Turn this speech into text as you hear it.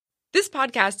This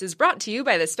podcast is brought to you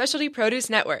by the Specialty Produce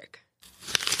Network.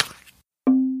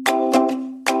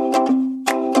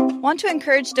 Want to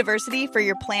encourage diversity for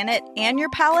your planet and your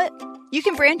palate? You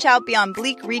can branch out beyond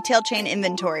bleak retail chain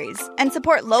inventories and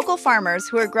support local farmers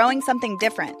who are growing something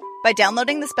different by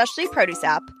downloading the Specialty Produce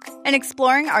app and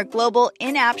exploring our global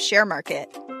in-app share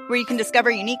market, where you can discover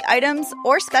unique items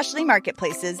or specialty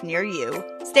marketplaces near you.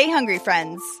 Stay hungry,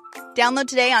 friends. Download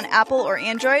today on Apple or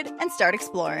Android and start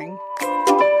exploring.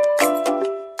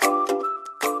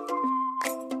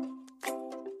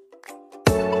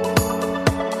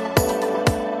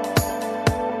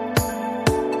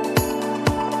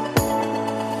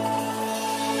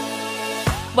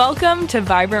 Welcome to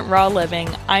Vibrant Raw Living.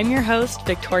 I'm your host,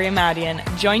 Victoria Madian.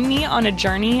 Join me on a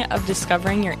journey of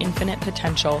discovering your infinite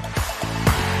potential.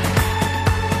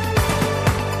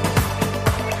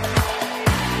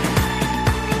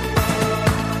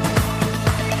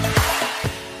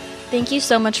 Thank you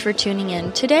so much for tuning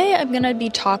in. Today, I'm going to be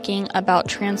talking about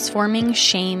transforming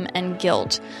shame and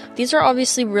guilt. These are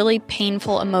obviously really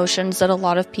painful emotions that a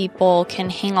lot of people can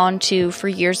hang on to for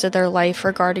years of their life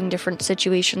regarding different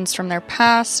situations from their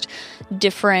past,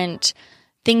 different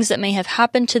things that may have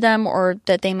happened to them or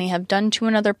that they may have done to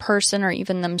another person or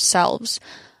even themselves.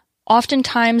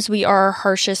 Oftentimes, we are our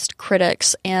harshest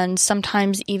critics, and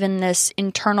sometimes even this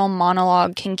internal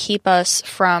monologue can keep us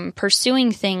from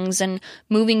pursuing things and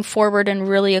moving forward and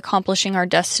really accomplishing our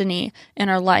destiny in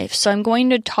our life. So I'm going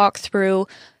to talk through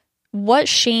what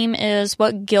shame is,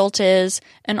 what guilt is,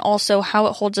 and also how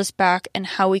it holds us back and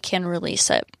how we can release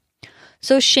it.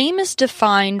 So shame is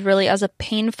defined really as a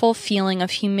painful feeling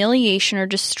of humiliation or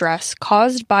distress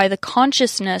caused by the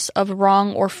consciousness of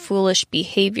wrong or foolish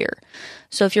behavior.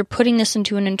 So if you're putting this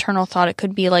into an internal thought, it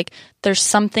could be like, there's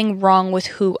something wrong with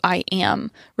who I am,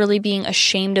 really being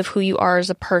ashamed of who you are as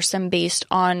a person based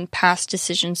on past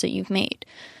decisions that you've made.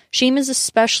 Shame is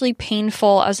especially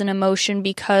painful as an emotion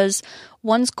because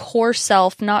one's core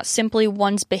self, not simply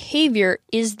one's behavior,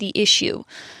 is the issue.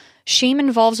 Shame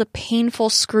involves a painful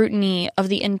scrutiny of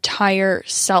the entire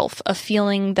self, a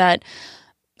feeling that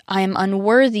I am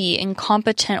unworthy,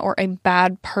 incompetent, or a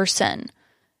bad person.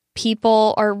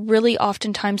 People are really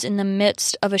oftentimes in the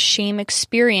midst of a shame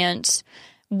experience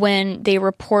when they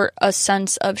report a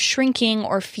sense of shrinking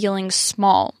or feeling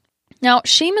small. Now,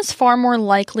 shame is far more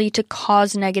likely to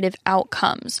cause negative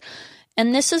outcomes.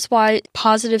 And this is why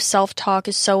positive self-talk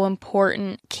is so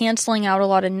important. Canceling out a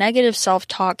lot of negative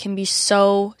self-talk can be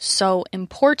so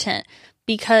important,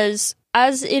 because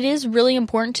as it is really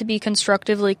important to be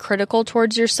constructively critical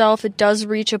towards yourself, it does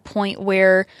reach a point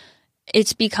where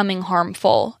it's becoming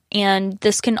harmful. And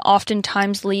this can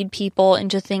oftentimes lead people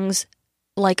into things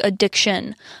like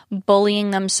addiction,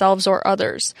 bullying themselves or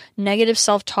others, negative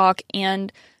self-talk,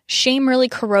 and shame really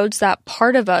corrodes that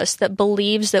part of us that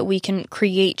believes that we can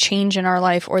create change in our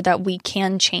life or that we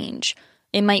can change.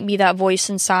 It might be that voice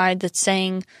inside that's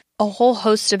saying a whole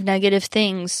host of negative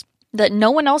things that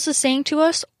no one else is saying to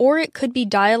us, or it could be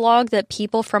dialogue that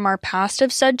people from our past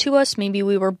have said to us. Maybe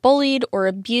we were bullied or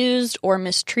abused or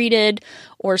mistreated,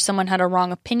 or someone had a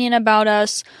wrong opinion about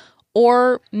us,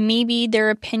 or maybe their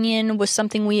opinion was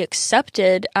something we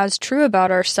accepted as true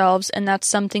about ourselves, and that's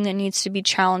something that needs to be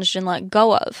challenged and let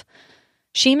go of.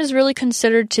 Shame is really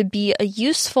considered to be a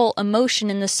useful emotion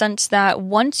in the sense that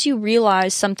once you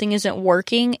realize something isn't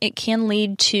working, it can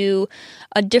lead to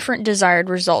a different desired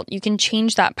result. You can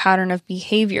change that pattern of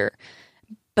behavior,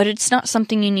 but it's not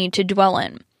something you need to dwell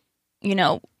in,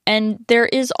 and there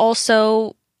is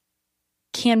also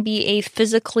can be a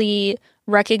physically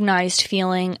recognized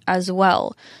feeling as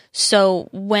well. So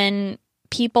when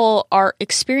people are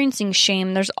experiencing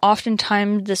shame, there's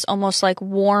oftentimes this almost like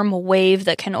warm wave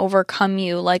that can overcome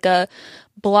you, like a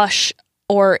blush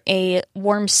or a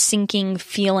warm sinking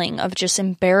feeling of just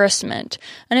embarrassment.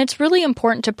 And it's really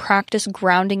important to practice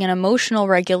grounding and emotional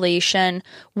regulation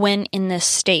when in this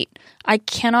state. I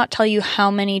cannot tell you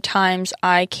how many times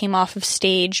I came off of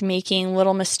stage making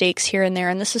little mistakes here and there.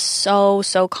 And this is so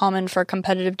common for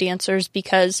competitive dancers,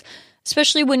 because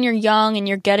especially when you're young and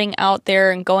you're getting out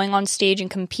there and going on stage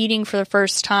and competing for the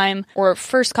first time or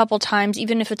first couple times,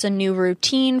 even if it's a new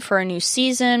routine for a new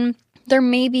season, there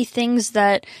may be things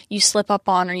that you slip up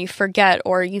on or you forget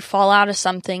or you fall out of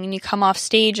something and you come off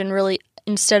stage and really,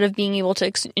 instead of being able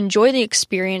to enjoy the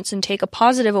experience and take a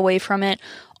positive away from it,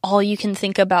 all you can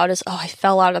think about is, oh, I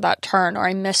fell out of that turn, or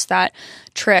I missed that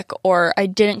trick, or I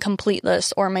didn't complete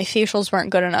this, or my facials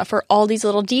weren't good enough, or all these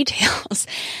little details,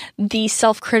 the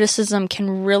self-criticism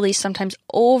can really sometimes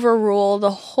overrule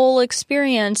the whole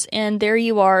experience. And there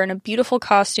you are in a beautiful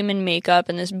costume and makeup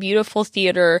in this beautiful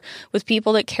theater with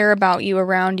people that care about you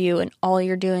around you, and all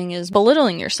you're doing is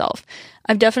belittling yourself.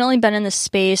 I've definitely been in this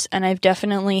space, and I've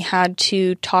definitely had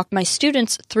to talk my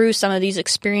students through some of these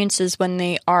experiences when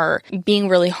they are being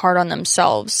really hard on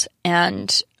themselves.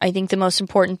 And I think the most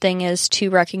important thing is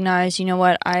to recognize, you know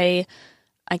what, I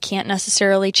can't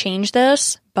necessarily change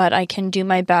this, but I can do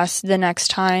my best the next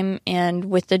time, and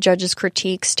with the judges'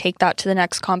 critiques, take that to the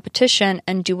next competition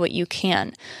and do what you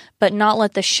can. But not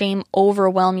let the shame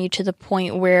overwhelm you to the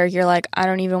point where you're like, I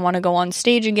don't even want to go on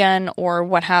stage again, or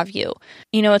what have you.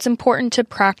 You know, it's important to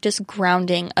practice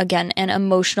grounding again and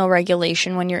emotional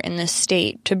regulation when you're in this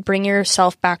state to bring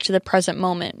yourself back to the present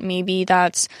moment. Maybe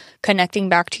that's connecting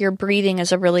back to your breathing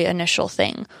as a really initial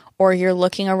thing, or you're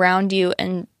looking around you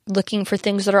and looking for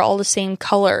things that are all the same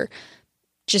color,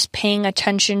 just paying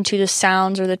attention to the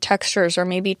sounds or the textures, or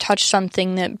maybe touch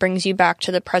something that brings you back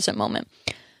to the present moment.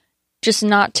 Just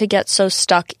not to get so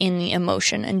stuck in the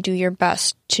emotion, and do your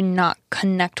best to not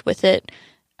connect with it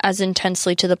as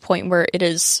intensely to the point where it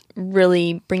is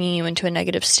really bringing you into a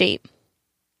negative state.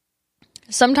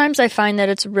 Sometimes I find that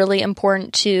it's really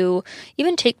important to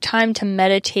even take time to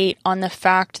meditate on the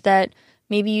fact that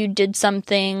maybe you did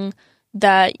something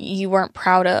that you weren't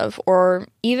proud of, or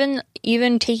even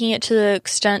taking it to the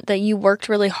extent that you worked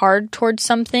really hard towards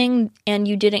something and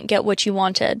you didn't get what you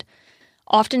wanted.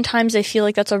 Oftentimes I feel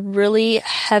like that's a really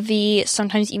heavy,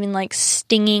 sometimes even like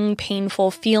stinging, painful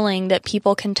feeling that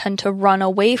people can tend to run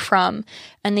away from,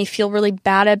 and they feel really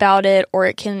bad about it, or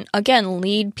it can, again,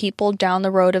 lead people down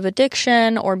the road of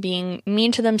addiction or being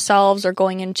mean to themselves or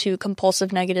going into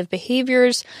compulsive negative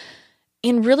behaviors.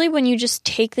 And really, when you just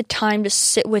take the time to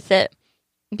sit with it,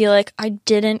 be like, I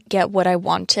didn't get what I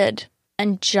wanted,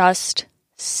 and just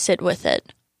sit with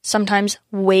it. Sometimes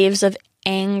waves of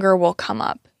anger will come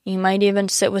up. You might even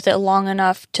sit with it long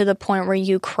enough to the point where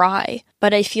you cry.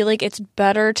 But I feel like it's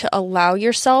better to allow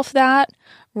yourself that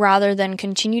rather than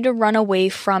continue to run away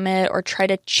from it or try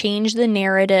to change the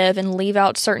narrative and leave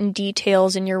out certain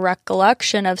details in your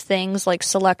recollection of things like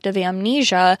selective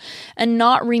amnesia and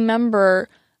not remember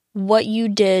what you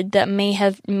did that may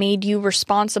have made you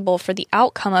responsible for the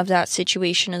outcome of that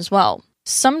situation as well.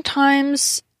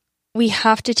 Sometimes we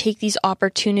have to take these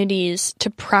opportunities to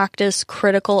practice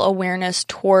critical awareness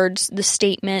towards the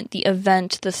statement, the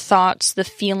event, the thoughts, the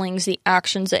feelings, the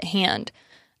actions at hand,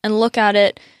 and look at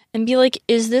it and be like,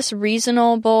 is this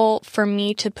reasonable for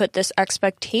me to put this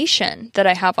expectation that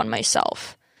I have on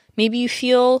myself? Maybe you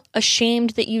feel ashamed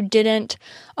that you didn't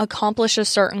accomplish a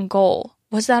certain goal.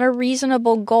 Was that a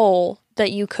reasonable goal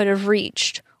that you could have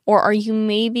reached? Or are you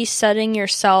maybe setting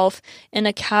yourself in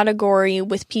a category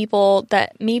with people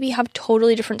that maybe have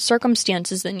totally different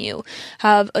circumstances than you,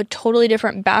 have a totally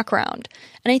different background?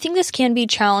 And I think this can be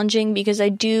challenging because I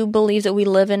do believe that we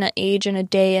live in an age and a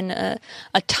day and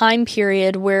a time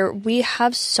period where we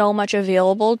have so much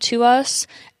available to us,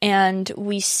 and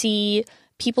we see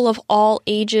people of all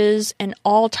ages and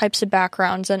all types of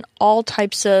backgrounds and all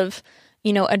types of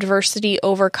adversity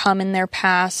overcome in their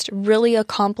past, really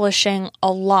accomplishing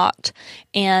a lot.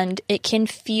 And it can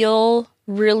feel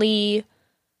really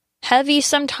heavy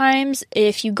sometimes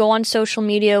if you go on social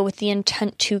media with the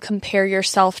intent to compare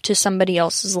yourself to somebody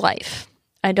else's life.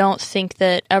 I don't think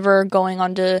that ever going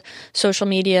onto social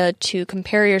media to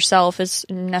compare yourself is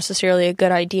necessarily a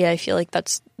good idea. I feel like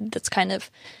that's kind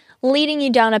of leading you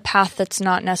down a path that's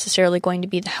not necessarily going to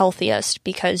be the healthiest,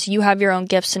 because you have your own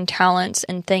gifts and talents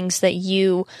and things that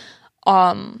you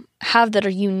have that are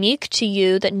unique to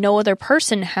you that no other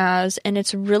person has, and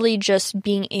it's really just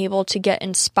being able to get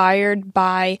inspired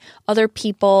by other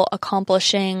people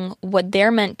accomplishing what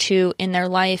they're meant to in their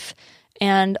life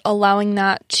and allowing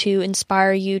that to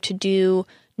inspire you to do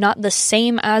not the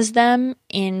same as them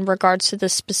in regards to the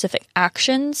specific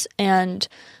actions and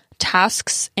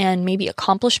tasks and maybe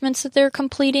accomplishments that they're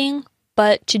completing,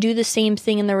 but to do the same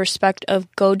thing in the respect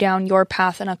of go down your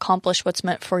path and accomplish what's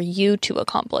meant for you to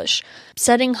accomplish.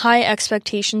 Setting high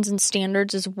expectations and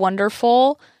standards is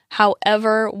wonderful.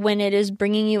 However, when it is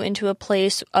bringing you into a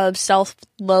place of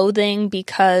self-loathing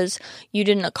because you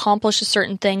didn't accomplish a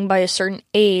certain thing by a certain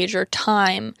age or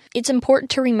time, it's important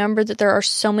to remember that there are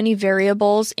so many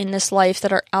variables in this life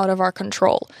that are out of our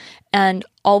control. And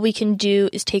all we can do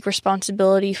is take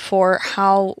responsibility for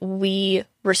how we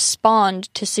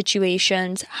respond to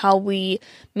situations, how we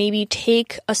maybe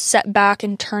take a setback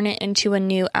and turn it into a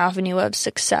new avenue of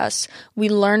success. We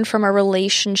learn from a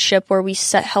relationship where we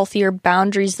set healthier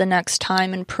boundaries the next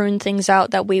time and prune things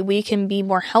out. That way we can be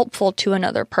more helpful to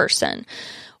another person.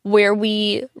 Where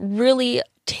we really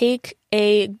take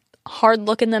a hard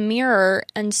look in the mirror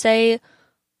and say,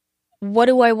 what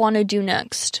do I want to do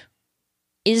next?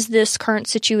 Is this current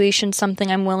situation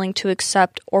something I'm willing to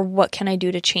accept, or what can I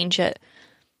do to change it?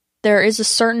 There is a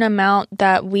certain amount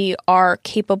that we are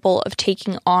capable of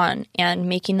taking on and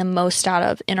making the most out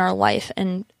of in our life.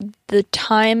 And the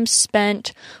time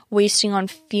spent wasting on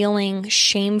feeling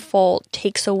shameful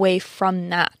takes away from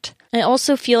that. I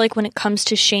also feel like when it comes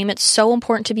to shame, it's so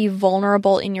important to be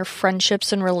vulnerable in your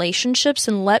friendships and relationships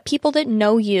and let people that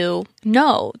know you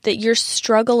know that you're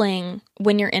struggling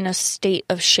when you're in a state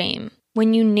of shame.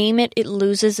 When you name it, it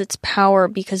loses its power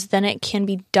because then it can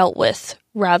be dealt with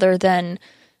rather than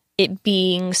it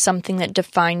being something that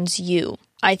defines you.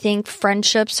 I think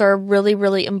friendships are really,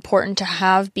 really important to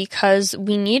have because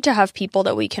we need to have people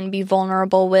that we can be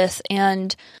vulnerable with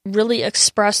and really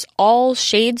express all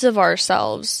shades of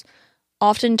ourselves.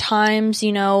 Oftentimes,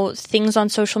 things on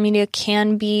social media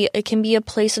can be a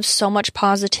place of so much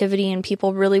positivity, and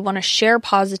people really want to share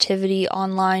positivity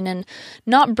online and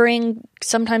not bring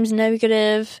sometimes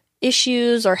negative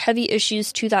issues or heavy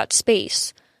issues to that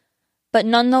space. But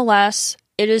nonetheless,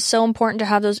 it is so important to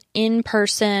have those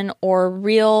in-person or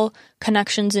real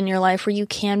connections in your life where you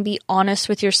can be honest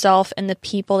with yourself and the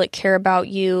people that care about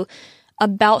you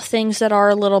about things that are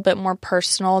a little bit more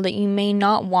personal that you may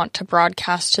not want to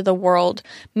broadcast to the world,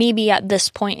 maybe at this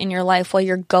point in your life while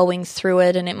you're going through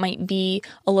it, and it might be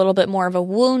a little bit more of a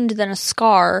wound than a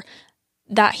scar.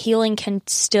 That healing can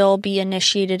still be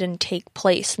initiated and take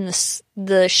place, and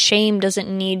the shame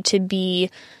doesn't need to be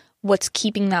what's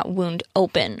keeping that wound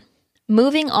open.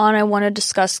 Moving on, I want to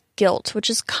discuss guilt,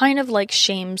 which is kind of like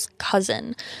shame's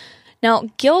cousin. Now,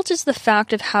 guilt is the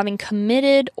fact of having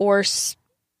committed or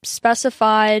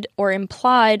specified or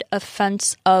implied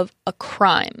offense of a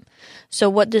crime. So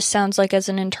what this sounds like as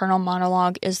an internal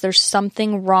monologue is there's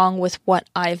something wrong with what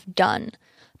I've done.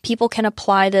 People can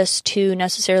apply this to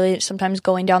necessarily sometimes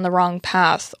going down the wrong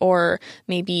path, or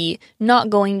maybe not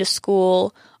going to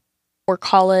school or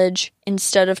college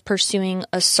instead of pursuing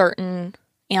a certain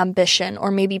ambition,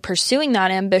 or maybe pursuing that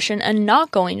ambition and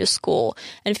not going to school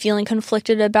and feeling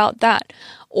conflicted about that,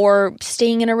 or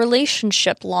staying in a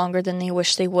relationship longer than they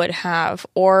wish they would have,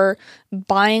 or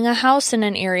buying a house in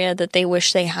an area that they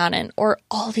wish they hadn't, or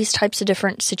all these types of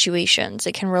different situations.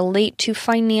 It can relate to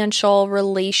financial,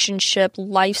 relationship,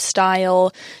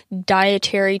 lifestyle,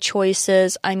 dietary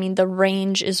choices. I mean, the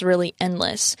range is really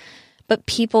endless. But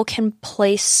people can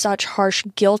place such harsh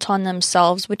guilt on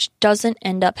themselves, which doesn't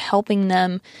end up helping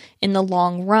them in the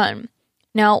long run.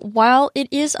 Now, while it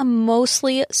is a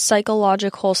mostly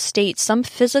psychological state, some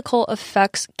physical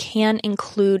effects can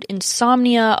include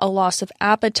insomnia, a loss of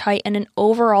appetite, and an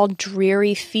overall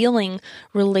dreary feeling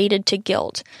related to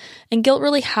guilt. And guilt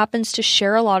really happens to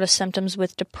share a lot of symptoms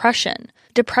with depression.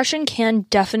 Depression can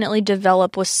definitely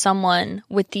develop with someone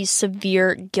with these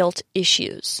severe guilt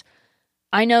issues.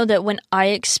 I know that when I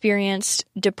experienced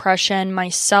depression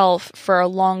myself for a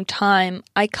long time,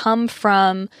 I come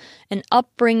from an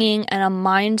upbringing and a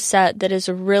mindset that is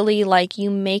really like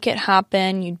you make it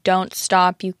happen, you don't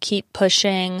stop, you keep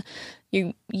pushing,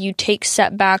 you take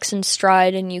setbacks in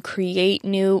stride, and you create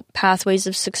new pathways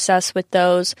of success with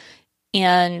those.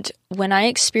 And when I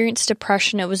experienced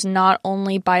depression, it was not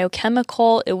only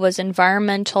biochemical, it was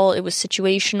environmental, it was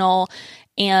situational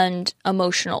and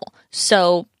emotional.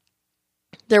 So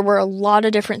there were a lot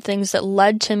of different things that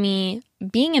led to me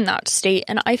being in that state,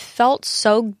 and I felt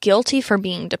so guilty for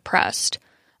being depressed. It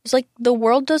was like, the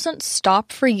world doesn't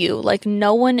stop for you. Like,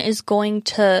 no one is going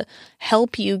to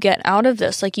help you get out of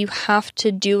this. Like, you have to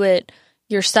do it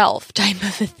yourself, type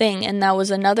of a thing. And that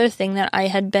was another thing that I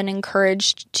had been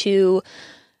encouraged to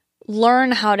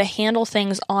learn how to handle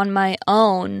things on my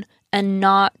own and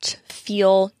not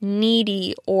feel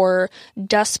needy or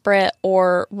desperate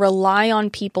or rely on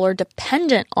people or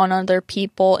dependent on other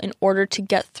people in order to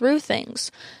get through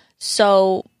things.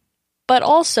 So, but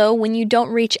also when you don't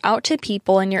reach out to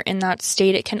people and you're in that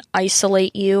state, it can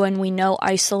isolate you, and we know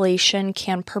isolation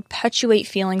can perpetuate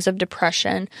feelings of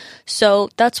depression. So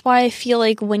that's why I feel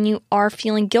like when you are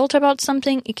feeling guilt about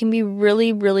something, it can be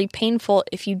really, really painful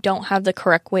if you don't have the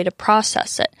correct way to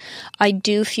process it. I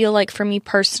do feel like for me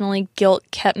personally, guilt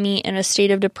kept me in a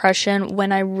state of depression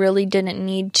when I really didn't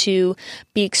need to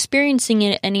be experiencing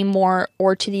it anymore,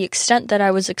 or to the extent that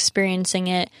I was experiencing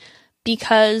it,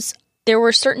 because there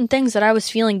were certain things that I was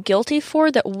feeling guilty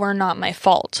for that were not my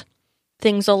fault.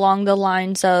 Things along the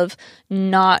lines of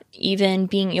not even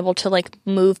being able to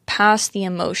move past the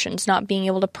emotions, not being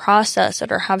able to process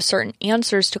it or have certain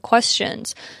answers to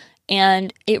questions.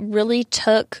 And it really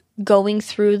took going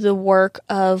through the work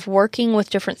of working with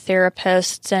different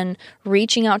therapists and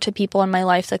reaching out to people in my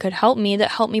life that helped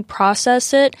me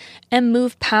process it and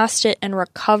move past it and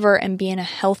recover and be in a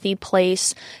healthy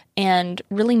place and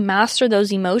really master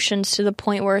those emotions to the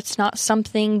point where it's not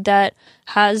something that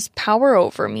has power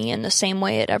over me in the same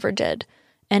way it ever did.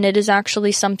 And it is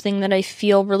actually something that I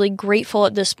feel really grateful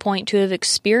at this point to have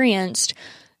experienced,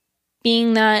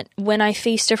 being that when I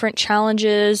face different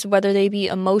challenges, whether they be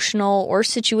emotional or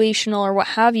situational or what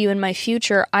have you in my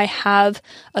future, I have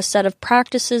a set of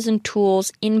practices and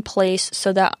tools in place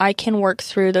so that I can work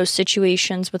through those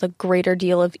situations with a greater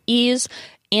deal of ease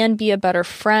and be a better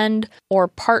friend or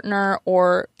partner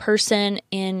or person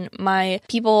in my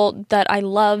people that I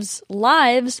love's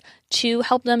lives to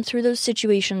help them through those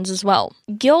situations as well.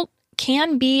 Guilt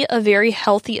can be a very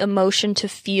healthy emotion to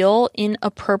feel in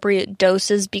appropriate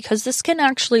doses because this can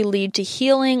actually lead to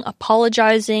healing,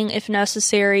 apologizing if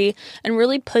necessary, and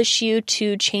really push you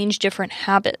to change different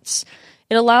habits.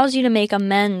 It allows you to make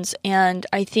amends, and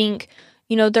I think,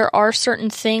 there are certain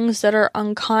things that are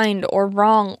unkind or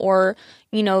wrong or,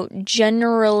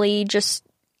 generally just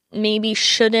maybe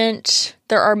shouldn't.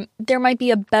 There might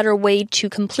be a better way to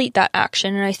complete that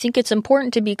action. And I think it's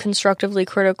important to be constructively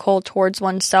critical towards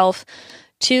oneself,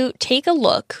 to take a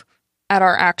look at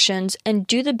our actions and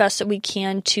do the best that we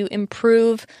can to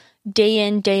improve day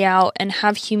in, day out, and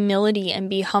have humility and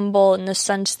be humble in the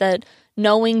sense that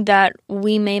knowing that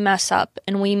we may mess up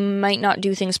and we might not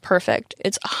do things perfect.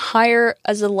 It's higher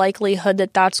as a likelihood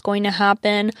that that's going to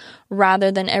happen rather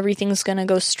than everything's going to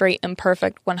go straight and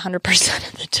perfect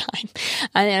 100% of the time.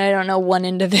 I don't know one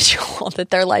individual that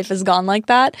their life has gone like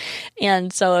that.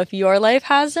 And so if your life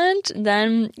hasn't,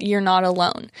 then you're not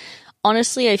alone.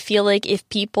 Honestly, I feel like if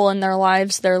people in their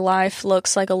life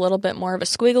looks like a little bit more of a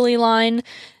squiggly line,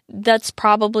 that's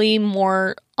probably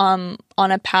more on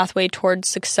a pathway towards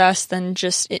success than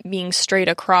just it being straight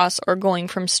across or going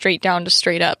from straight down to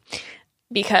straight up.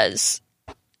 Because,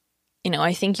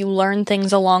 I think you learn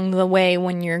things along the way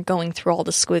when you're going through all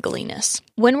the squiggliness.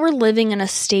 When we're living in a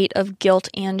state of guilt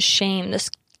and shame, this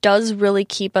does really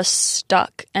keep us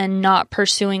stuck and not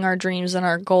pursuing our dreams and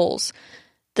our goals.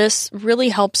 This really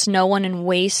helps no one and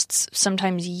wastes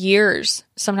sometimes years,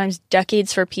 sometimes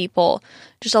decades for people.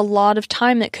 Just a lot of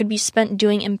time that could be spent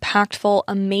doing impactful,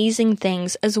 amazing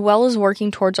things, as well as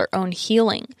working towards our own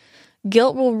healing.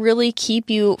 Guilt will really keep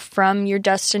you from your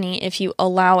destiny if you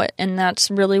allow it, and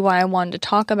that's really why I wanted to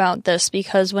talk about this,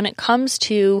 because when it comes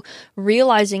to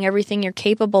realizing everything you're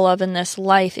capable of in this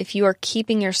life, if you are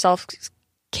keeping yourself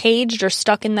caged or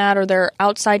stuck in that, or there are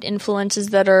outside influences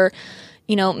that are,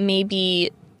 maybe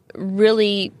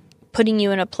really putting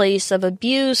you in a place of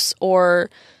abuse, or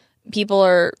people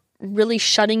are really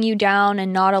shutting you down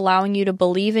and not allowing you to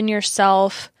believe in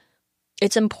yourself,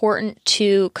 it's important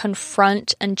to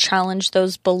confront and challenge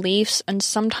those beliefs and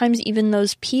sometimes even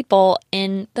those people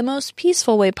in the most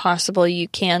peaceful way possible you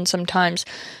can sometimes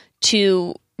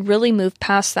to really move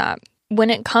past that. When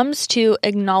it comes to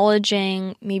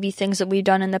acknowledging maybe things that we've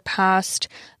done in the past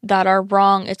that are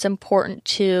wrong, it's important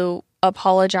to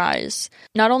apologize,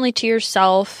 not only to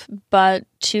yourself, but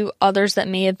to others that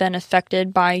may have been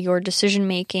affected by your decision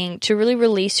making, to really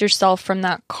release yourself from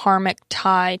that karmic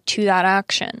tie to that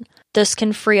action. This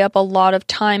can free up a lot of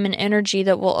time and energy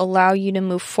that will allow you to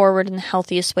move forward in the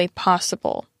healthiest way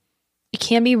possible. It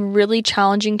can be really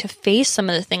challenging to face some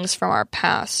of the things from our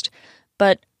past,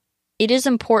 but it is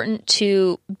important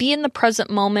to be in the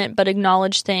present moment, but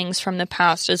acknowledge things from the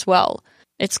past as well.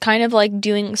 It's kind of like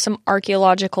doing some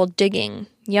archaeological digging.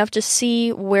 You have to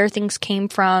see where things came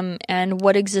from and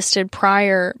what existed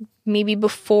prior, maybe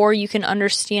before you can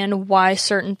understand why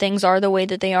certain things are the way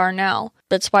that they are now.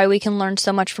 That's why we can learn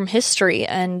so much from history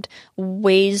and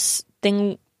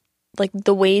the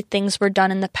way things were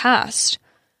done in the past.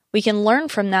 We can learn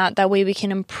from that. That way we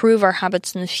can improve our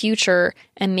habits in the future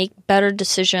and make better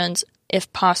decisions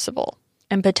if possible,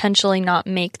 and potentially not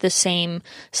make the same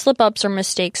slip-ups or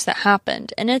mistakes that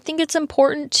happened. And I think it's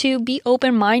important to be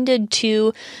open-minded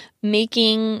to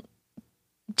making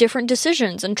different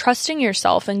decisions and trusting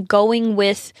yourself and going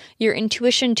with your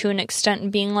intuition to an extent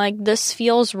and being like, this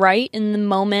feels right in the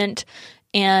moment,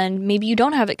 and maybe you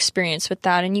don't have experience with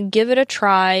that and you give it a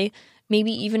try,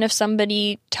 maybe even if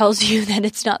somebody tells you that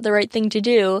it's not the right thing to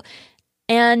do.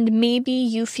 And maybe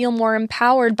you feel more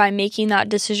empowered by making that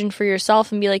decision for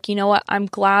yourself and be like, you know what, I'm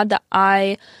glad that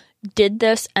I did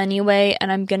this anyway,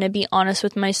 and I'm going to be honest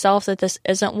with myself that this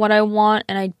isn't what I want,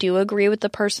 and I do agree with the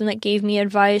person that gave me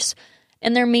advice.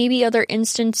 And there may be other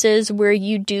instances where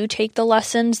you do take the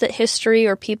lessons that history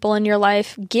or people in your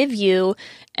life give you,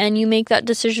 and you make that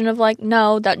decision of like,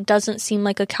 no, that doesn't seem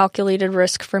like a calculated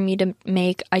risk for me to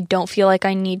make. I don't feel like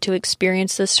I need to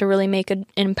experience this to really make an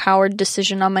empowered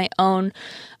decision on my own.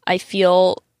 I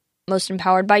feel most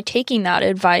empowered by taking that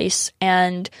advice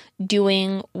and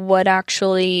doing what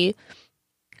actually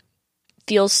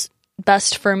feels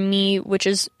best for me, which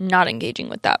is not engaging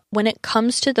with that. When it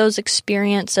comes to those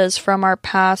experiences from our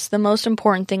past, the most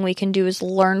important thing we can do is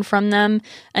learn from them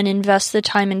and invest the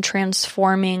time in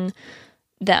transforming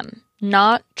them,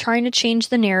 not trying to change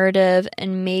the narrative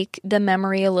and make the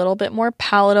memory a little bit more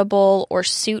palatable or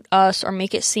suit us or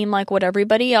make it seem like what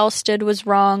everybody else did was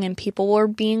wrong and people were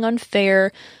being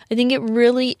unfair. I think it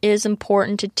really is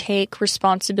important to take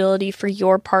responsibility for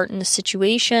your part in the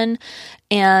situation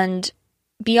and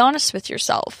be honest with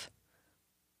yourself.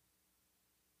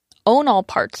 Own all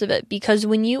parts of it, because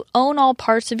when you own all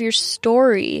parts of your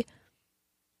story,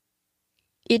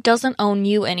 it doesn't own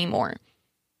you anymore.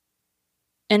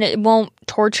 And it won't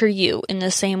torture you in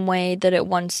the same way that it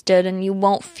once did, and you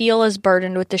won't feel as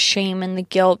burdened with the shame and the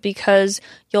guilt because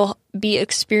you'll be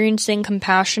experiencing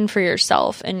compassion for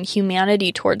yourself and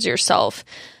humanity towards yourself.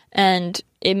 And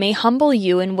it may humble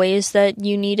you in ways that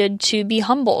you needed to be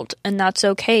humbled, and that's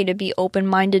okay to be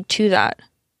open-minded to that.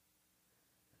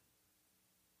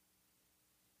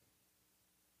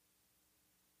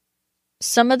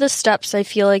 Some of the steps I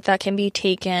feel like that can be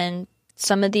taken,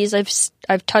 some of these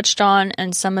I've touched on,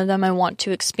 and some of them I want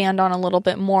to expand on a little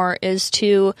bit more, is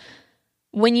to,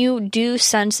 when you do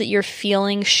sense that you're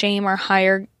feeling shame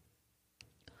or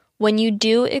when you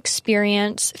do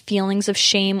experience feelings of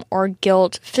shame or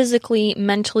guilt physically,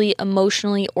 mentally,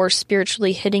 emotionally, or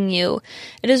spiritually hitting you,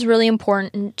 it is really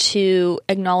important to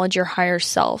acknowledge your higher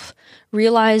self.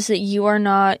 Realize that you are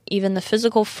not even the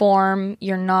physical form.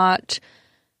 You're not,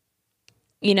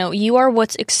 you are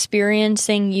what's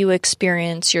experiencing you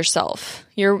experience yourself.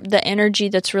 You're the energy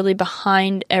that's really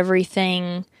behind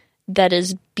everything that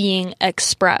is being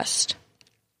expressed.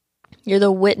 You're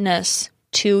the witness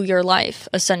to your life,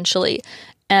 essentially.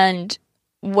 And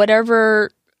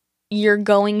whatever you're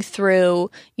going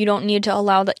through, you don't need to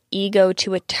allow the ego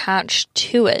to attach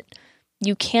to it.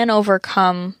 You can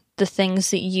overcome the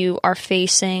things that you are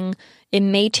facing. It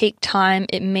may take time.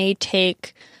 It may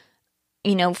take,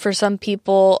 for some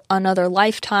people, another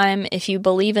lifetime, if you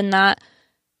believe in that.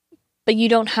 But you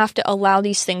don't have to allow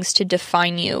these things to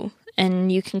define you. And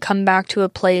you can come back to a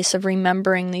place of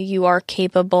remembering that you are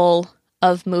capable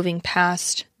of moving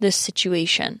past this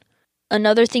situation.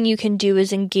 Another thing you can do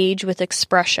is engage with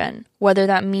expression, whether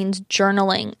that means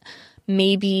journaling,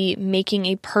 maybe making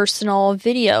a personal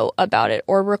video about it,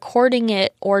 or recording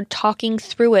it, or talking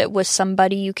through it with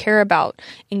somebody you care about,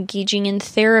 engaging in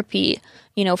therapy.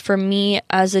 For me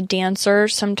as a dancer,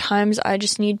 sometimes I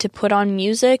just need to put on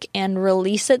music and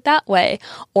release it that way,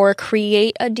 or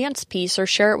create a dance piece, or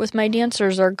share it with my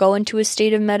dancers, or go into a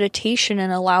state of meditation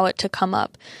and allow it to come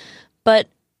up. But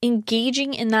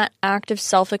engaging in that act of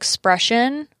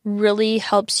self-expression really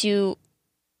helps you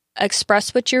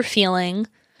express what you're feeling,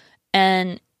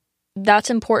 and that's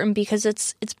important because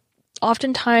it's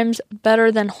oftentimes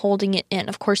better than holding it in.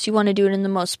 Of course, you want to do it in the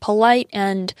most polite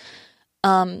and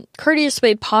courteous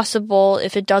way possible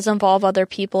if it does involve other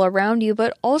people around you,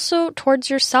 but also towards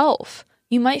yourself.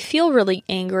 You might feel really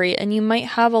angry, and you might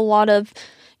have a lot of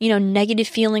negative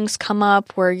feelings come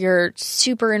up where you're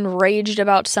super enraged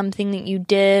about something that you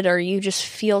did, or you just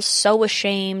feel so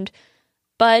ashamed.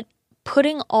 But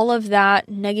putting all of that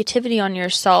negativity on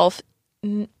yourself,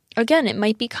 again, it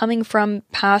might be coming from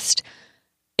past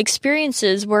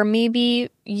experiences where maybe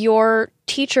your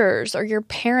teachers or your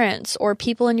parents or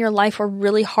people in your life were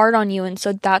really hard on you, and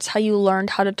so that's how you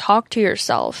learned how to talk to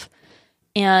yourself.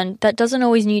 And that doesn't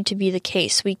always need to be the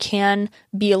case. We can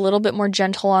be a little bit more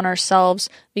gentle on ourselves,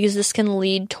 because this can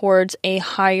lead towards a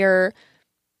higher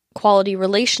quality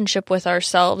relationship with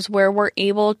ourselves, where we're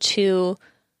able to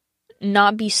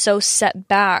not be so set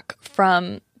back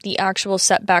from the actual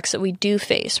setbacks that we do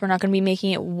face. We're not going to be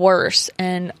making it worse,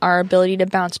 and our ability to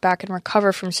bounce back and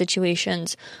recover from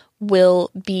situations will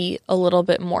be a little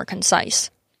bit more concise.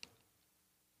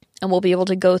 And we'll be able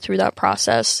to go through that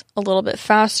process a little bit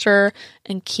faster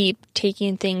and keep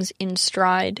taking things in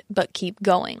stride, but keep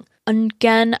going. And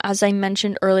again, as I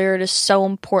mentioned earlier, it is so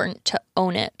important to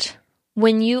own it.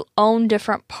 When you own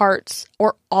different parts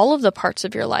or all of the parts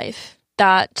of your life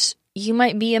that you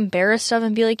might be embarrassed of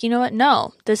and be like, you know what?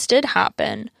 No, this did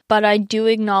happen, but I do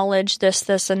acknowledge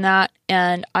this, and that,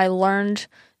 and I learned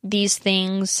these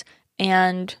things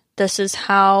and this is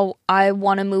how I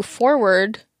want to move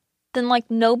forward, then like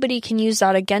nobody can use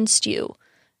that against you.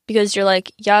 Because you're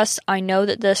like, yes, I know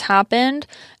that this happened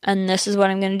and this is what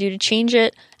I'm going to do to change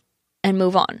it and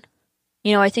move on.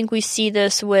 You know, I think we see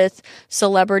this with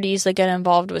celebrities that get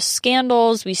involved with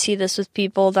scandals. We see this with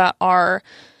people that are,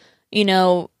 you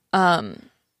know,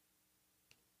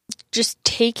 just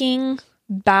taking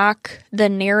back the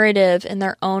narrative in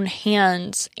their own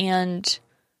hands and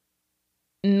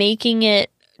making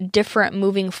it different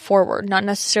moving forward, not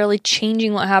necessarily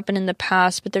changing what happened in the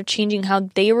past, but they're changing how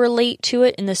they relate to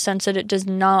it in the sense that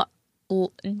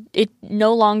it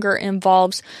no longer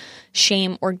involves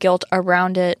shame or guilt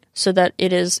around it, so that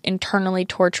it is internally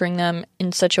torturing them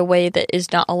in such a way that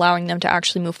is not allowing them to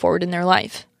actually move forward in their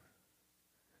life.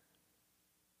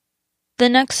 The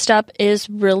next step is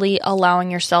really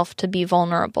allowing yourself to be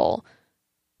vulnerable.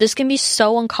 This can be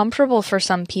so uncomfortable for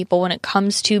some people when it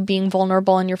comes to being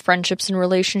vulnerable in your friendships and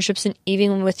relationships and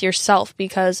even with yourself,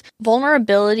 because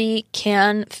vulnerability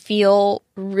can feel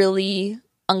really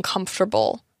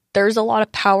uncomfortable. There's a lot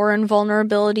of power in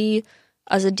vulnerability.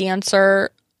 As a dancer,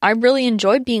 I really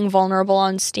enjoyed being vulnerable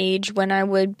on stage when I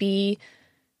would be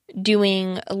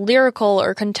doing lyrical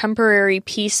or contemporary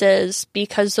pieces,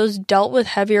 because those dealt with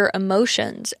heavier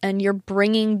emotions and you're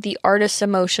bringing the artist's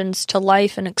emotions to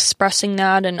life and expressing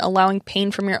that and allowing pain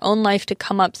from your own life to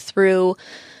come up through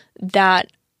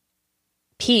that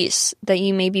piece that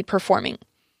you may be performing.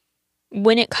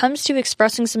 When it comes to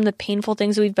expressing some of the painful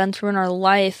things we've been through in our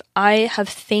life, I have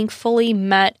thankfully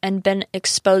met and been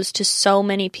exposed to so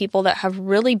many people that have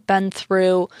really been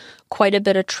through quite a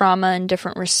bit of trauma in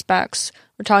different respects.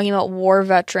 We're talking about war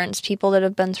veterans, people that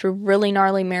have been through really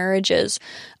gnarly marriages,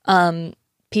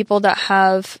 people that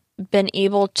have been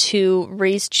able to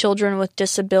raise children with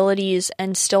disabilities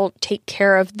and still take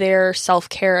care of their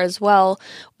self-care as well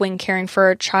when caring for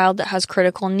a child that has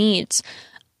critical needs.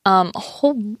 A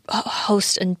whole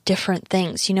host of different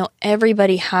things. You know,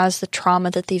 everybody has the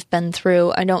trauma that they've been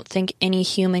through. I don't think any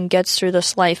human gets through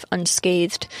this life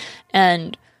unscathed.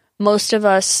 And most of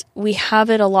us, we have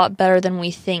it a lot better than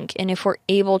we think. And if we're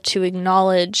able to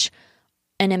acknowledge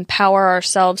and empower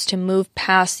ourselves to move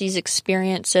past these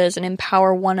experiences and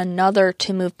empower one another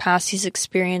to move past these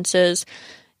experiences,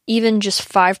 even just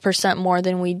 5% more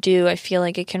than we do, I feel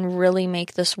like it can really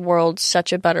make this world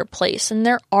such a better place. And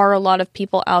there are a lot of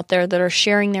people out there that are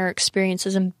sharing their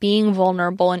experiences and being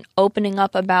vulnerable and opening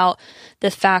up about the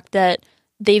fact that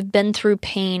they've been through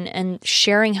pain and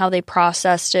sharing how they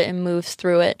processed it and moved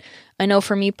through it. I know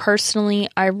for me personally,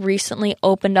 I recently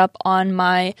opened up on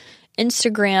my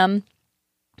Instagram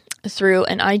through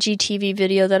an IGTV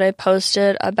video that I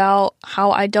posted about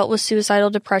how I dealt with suicidal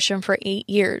depression for 8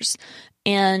 years.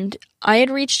 And I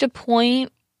had reached a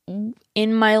point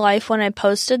in my life when I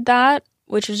posted that,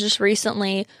 which was just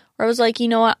recently, where I was like, you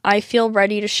know what, I feel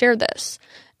ready to share this.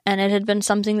 And it had been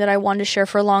something that I wanted to share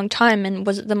for a long time. And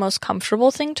was it the most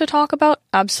comfortable thing to talk about?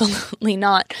 Absolutely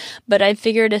not. But I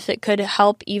figured if it could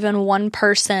help even one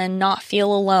person not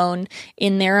feel alone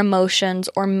in their emotions,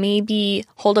 or maybe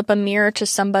hold up a mirror to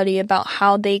somebody about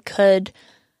how they could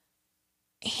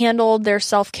handle their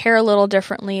self-care a little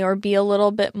differently, or be a little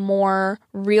bit more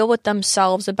real with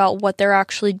themselves about what they're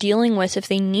actually dealing with if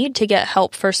they need to get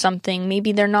help for something.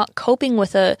 Maybe they're not coping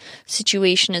with a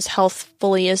situation as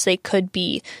healthfully as they could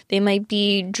be. They might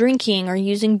be drinking or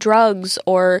using drugs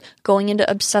or going into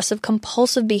obsessive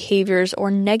compulsive behaviors or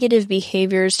negative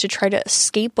behaviors to try to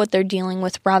escape what they're dealing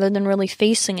with rather than really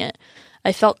facing it.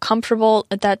 I felt comfortable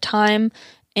at that time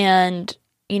and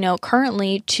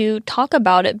currently to talk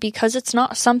about it because it's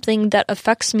not something that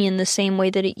affects me in the same way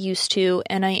that it used to.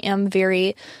 And I am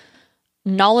very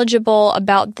knowledgeable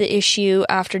about the issue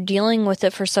after dealing with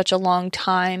it for such a long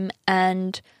time.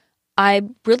 And I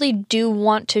really do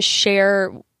want to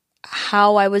share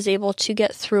how I was able to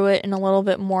get through it in a little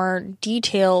bit more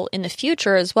detail in the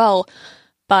future as well.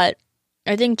 But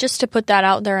I think just to put that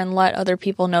out there and let other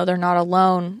people know they're not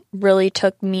alone really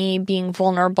took me being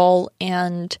vulnerable,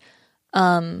 and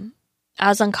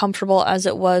as uncomfortable as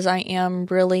it was, I am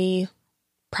really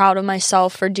proud of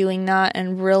myself for doing that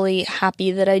and really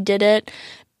happy that I did it,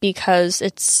 because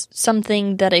it's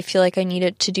something that I feel like I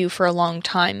needed to do for a long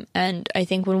time. And I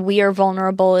think when we are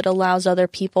vulnerable, it allows other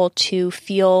people to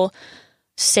feel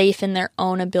safe in their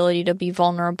own ability to be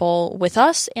vulnerable with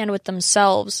us and with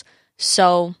themselves.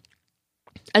 So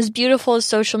as beautiful as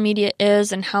social media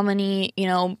is and how many,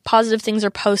 positive things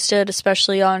are posted,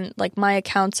 especially on my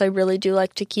accounts, I really do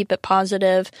like to keep it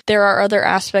positive. There are other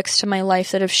aspects to my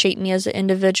life that have shaped me as an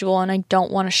individual, and I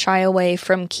don't want to shy away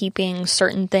from keeping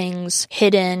certain things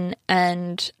hidden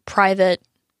and private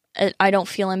I don't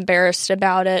feel embarrassed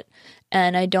about it,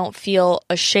 and I don't feel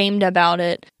ashamed about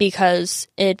it, because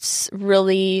it's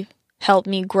really helped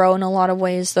me grow in a lot of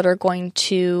ways that are going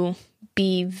to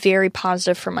be very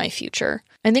positive for my future.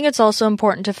 I think it's also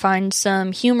important to find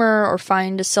some humor or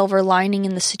find a silver lining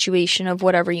in the situation of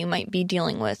whatever you might be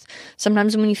dealing with.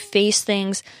 Sometimes when we face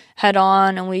things head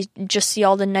on and we just see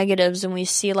all the negatives and we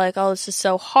see like, oh, this is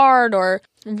so hard, or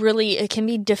really it can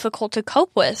be difficult to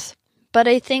cope with. But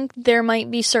I think there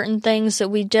might be certain things that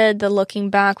we did that looking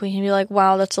back, we can be like,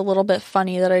 wow, that's a little bit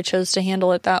funny that I chose to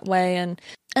handle it that way. And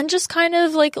just kind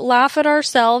of like laugh at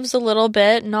ourselves a little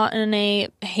bit, not in a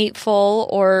hateful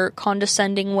or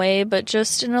condescending way, but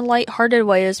just in a lighthearted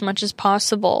way as much as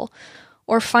possible.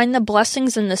 Or find the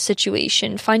blessings in the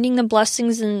situation, finding the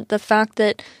blessings in the fact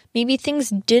that maybe things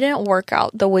didn't work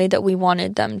out the way that we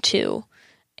wanted them to,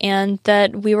 and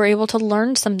that we were able to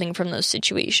learn something from those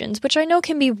situations, which I know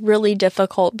can be really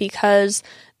difficult because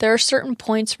there are certain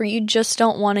points where you just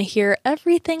don't want to hear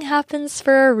everything happens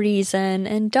for a reason,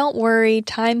 and don't worry,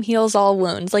 time heals all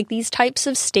wounds. Like these types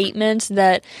of statements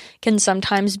that can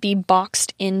sometimes be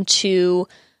boxed into,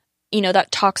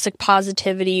 that toxic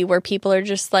positivity where people are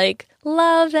just like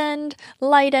love and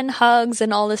light and hugs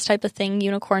and all this type of thing,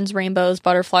 unicorns, rainbows,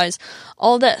 butterflies,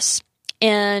 all this.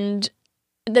 And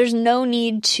there's no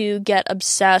need to get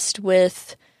obsessed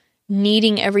with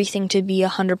needing everything to be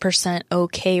 100%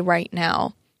 okay right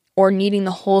now, or needing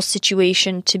the whole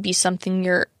situation to be something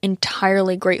you're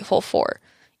entirely grateful for.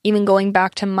 Even going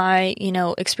back to my,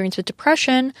 experience with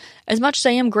depression, as much as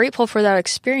I am grateful for that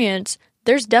experience,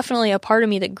 there's definitely a part of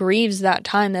me that grieves that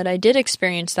time that I did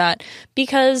experience that,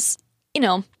 because,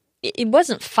 it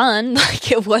wasn't fun.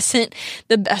 Like, it wasn't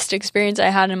the best experience I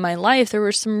had in my life. There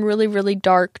were some really, really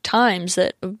dark times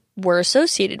that were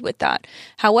associated with that.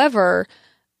 However,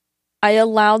 I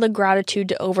allow the gratitude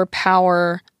to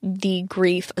overpower the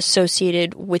grief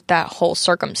associated with that whole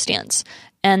circumstance.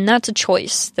 And that's a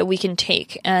choice that we can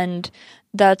take. And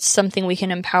that's something we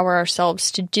can empower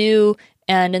ourselves to do.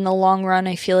 And in the long run,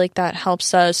 I feel like that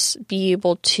helps us be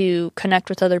able to connect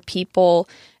with other people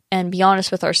and be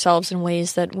honest with ourselves in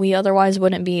ways that we otherwise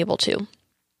wouldn't be able to.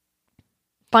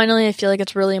 Finally, I feel like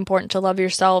it's really important to love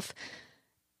yourself.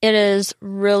 It is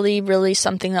really, really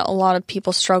something that a lot of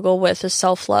people struggle with, is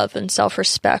self-love and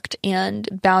self-respect and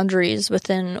boundaries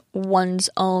within one's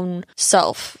own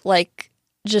self. Like,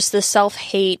 just the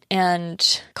self-hate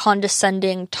and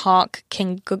condescending talk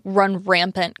can run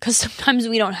rampant because sometimes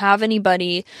we don't have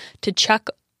anybody to check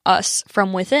us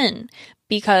from within.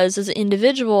 Because as an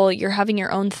individual, you're having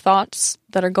your own thoughts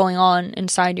that are going on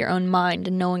inside your own mind,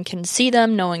 and no one can see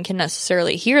them, no one can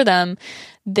necessarily hear them.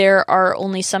 There are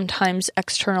only sometimes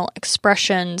external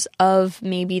expressions of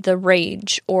maybe the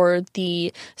rage or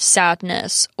the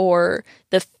sadness or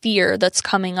the fear that's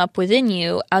coming up within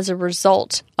you as a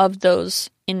result of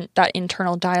that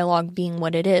internal dialogue being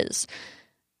what it is.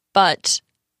 But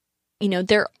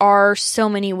there are so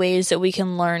many ways that we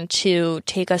can learn to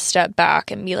take a step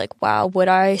back and be like, wow, would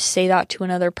I say that to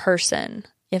another person?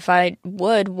 If I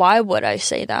would, why would I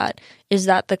say that? Is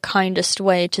that the kindest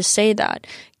way to say that?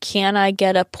 Can I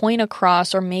get a point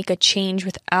across or make a change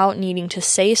without needing to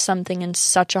say something in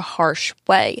such a harsh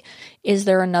way? Is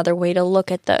there another way to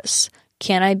look at this?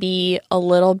 Can I be a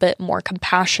little bit more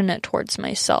compassionate towards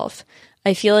myself?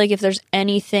 I feel like if there's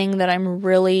anything that I'm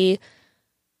really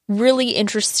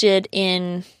interested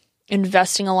in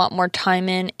investing a lot more time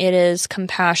in, it is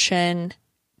compassion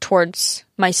towards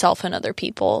myself and other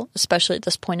people, especially at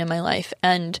this point in my life.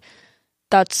 And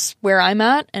that's where I'm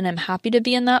at, and I'm happy to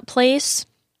be in that place.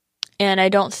 And I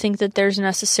don't think that there's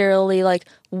necessarily like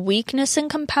weakness in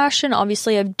compassion.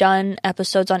 Obviously, I've did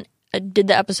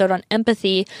the episode on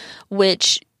empathy,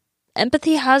 which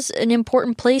empathy has an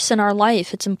important place in our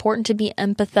life. It's important to be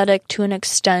empathetic to an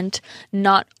extent,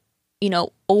 not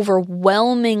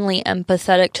overwhelmingly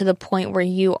empathetic to the point where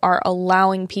you are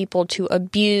allowing people to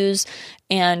abuse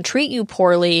and treat you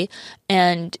poorly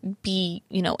and be,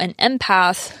 an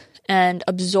empath and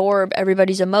absorb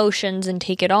everybody's emotions and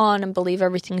take it on and believe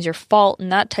everything's your fault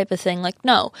and that type of thing. Like,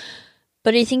 no.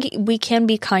 But I think we can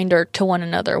be kinder to one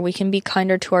another. We can be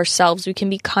kinder to ourselves. We can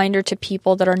be kinder to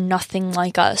people that are nothing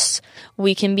like us.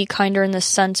 We can be kinder in the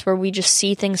sense where we just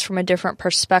see things from a different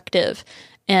perspective.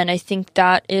 And I think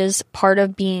that is part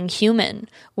of being human.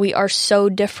 We are so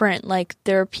different. Like,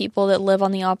 there are people that live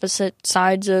on the opposite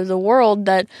sides of the world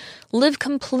that live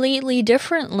completely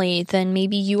differently than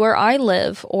maybe you or I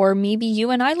live, or maybe you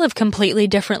and I live completely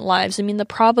different lives. I mean, the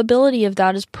probability of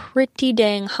that is pretty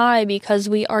dang high because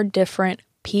we are different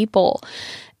people.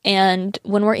 And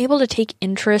when we're able to take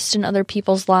interest in other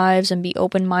people's lives and be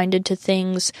open-minded to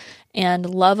things and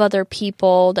love other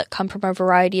people that come from a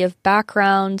variety of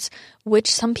backgrounds,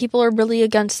 which some people are really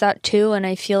against that too. And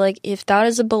I feel like if that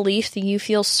is a belief that you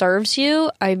feel serves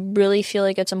you, I really feel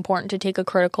like it's important to take a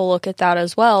critical look at that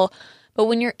as well. But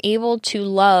when you're able to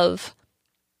love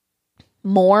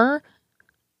more,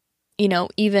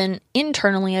 even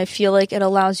internally, I feel like it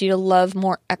allows you to love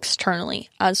more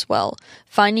externally as well.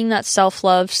 Finding that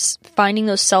self-love, finding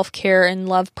those self-care and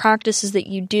love practices that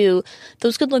you do,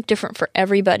 those could look different for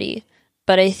everybody.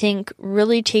 But I think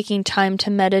really taking time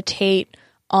to meditate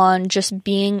on just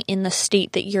being in the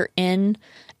state that you're in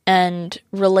and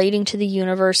relating to the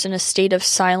universe in a state of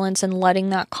silence and letting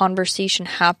that conversation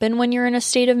happen when you're in a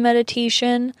state of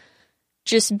meditation,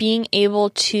 just being able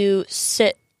to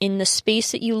sit in the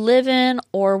space that you live in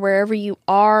or wherever you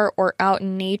are or out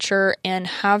in nature and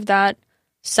have that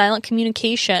silent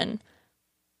communication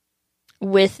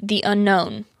with the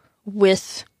unknown,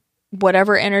 with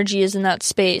whatever energy is in that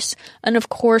space. And of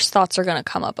course, thoughts are going to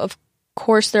come up. Of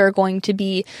course, there are going to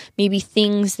be maybe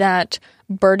things that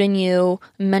burden you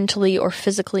mentally or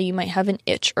physically. You might have an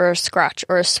itch or a scratch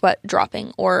or a sweat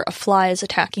dropping or a fly is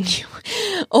attacking you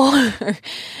or,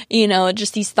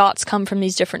 just these thoughts come from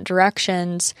these different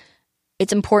directions.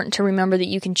 It's important to remember that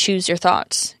you can choose your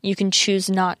thoughts. You can choose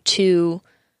you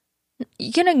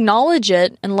can acknowledge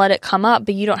it and let it come up,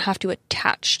 but you don't have to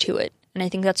attach to it. And I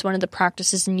think that's one of the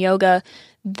practices in yoga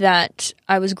that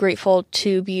I was grateful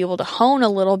to be able to hone a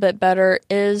little bit better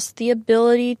is the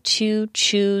ability to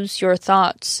choose your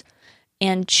thoughts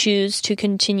and choose to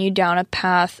continue down a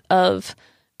path of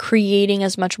creating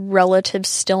as much relative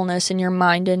stillness in your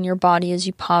mind and your body as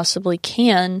you possibly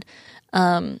can.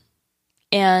 And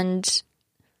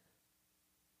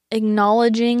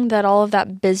acknowledging that all of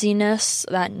that busyness,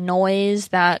 that noise,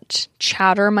 that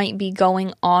chatter might be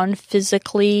going on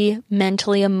physically,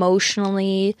 mentally,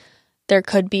 emotionally. There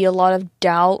could be a lot of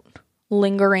doubt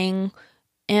lingering,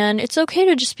 and it's okay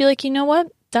to just be like, you know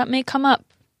what, that may come up,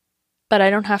 but I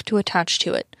don't have to attach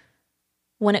to it.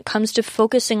 When it comes to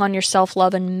focusing on your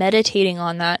self-love and meditating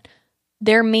on that,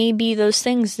 there may be those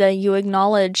things that you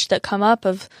acknowledge that come up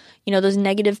of, those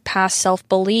negative past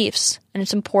self-beliefs. And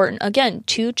it's important, again,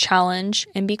 to challenge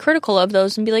and be critical of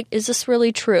those and be like, is this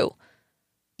really true?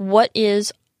 What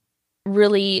is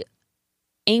really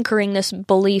anchoring this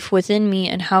belief within me,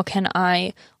 and how can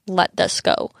I let this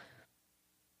go?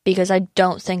 Because I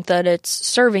don't think that it's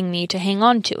serving me to hang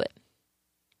on to it.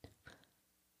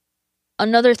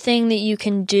 Another thing that you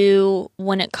can do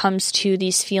when it comes to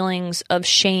these feelings of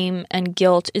shame and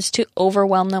guilt is to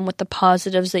overwhelm them with the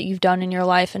positives that you've done in your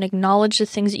life and acknowledge the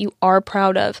things that you are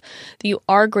proud of, that you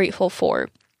are grateful for.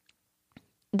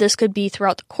 This could be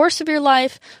throughout the course of your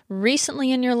life,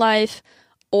 recently in your life,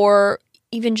 or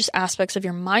even just aspects of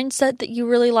your mindset that you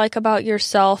really like about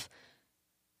yourself.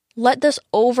 Let this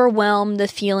overwhelm the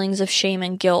feelings of shame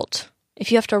and guilt.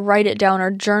 If you have to write it down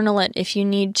or journal it, if you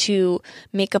need to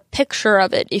make a picture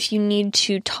of it, if you need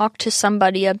to talk to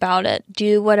somebody about it,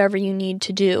 do whatever you need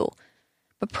to do.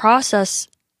 But process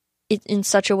it in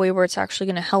such a way where it's actually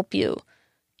going to help you.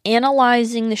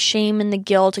 Analyzing the shame and the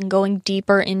guilt and going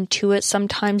deeper into it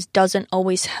sometimes doesn't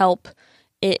always help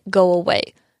it go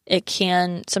away. It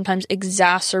can sometimes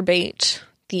exacerbate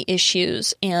the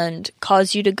issues and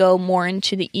cause you to go more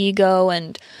into the ego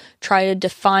and try to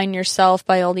define yourself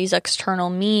by all these external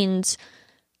means,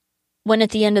 when at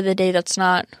the end of the day, that's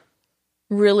not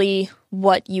really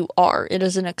what you are. It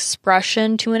is an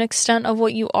expression to an extent of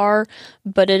what you are,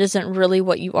 but it isn't really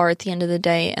what you are at the end of the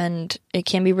day, and it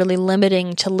can be really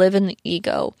limiting to live in the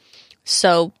ego.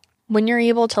 So when you're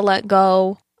able to let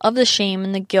go of the shame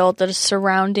and the guilt that is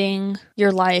surrounding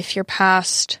your life, your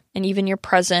past, and even your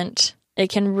present, it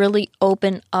can really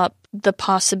open up the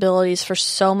possibilities for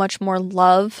so much more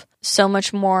love, so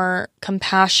much more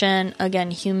compassion,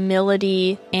 again,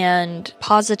 humility, and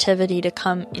positivity to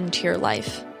come into your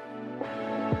life.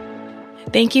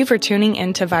 Thank you for tuning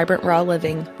in to Vibrant Raw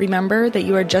Living. Remember that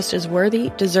you are just as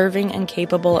worthy, deserving, and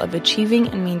capable of achieving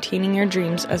and maintaining your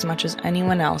dreams as much as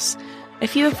anyone else.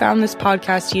 If you have found this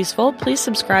podcast useful, please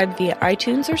subscribe via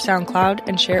iTunes or SoundCloud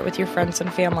and share it with your friends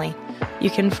and family. You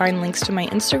can find links to my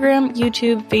Instagram,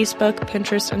 YouTube, Facebook,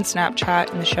 Pinterest, and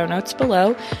Snapchat in the show notes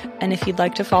below. And if you'd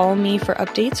like to follow me for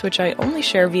updates, which I only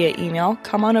share via email,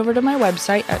 come on over to my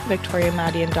website at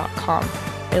victoriamadian.com.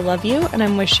 I love you, and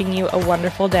I'm wishing you a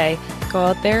wonderful day. Go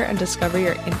out there and discover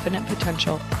your infinite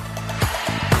potential.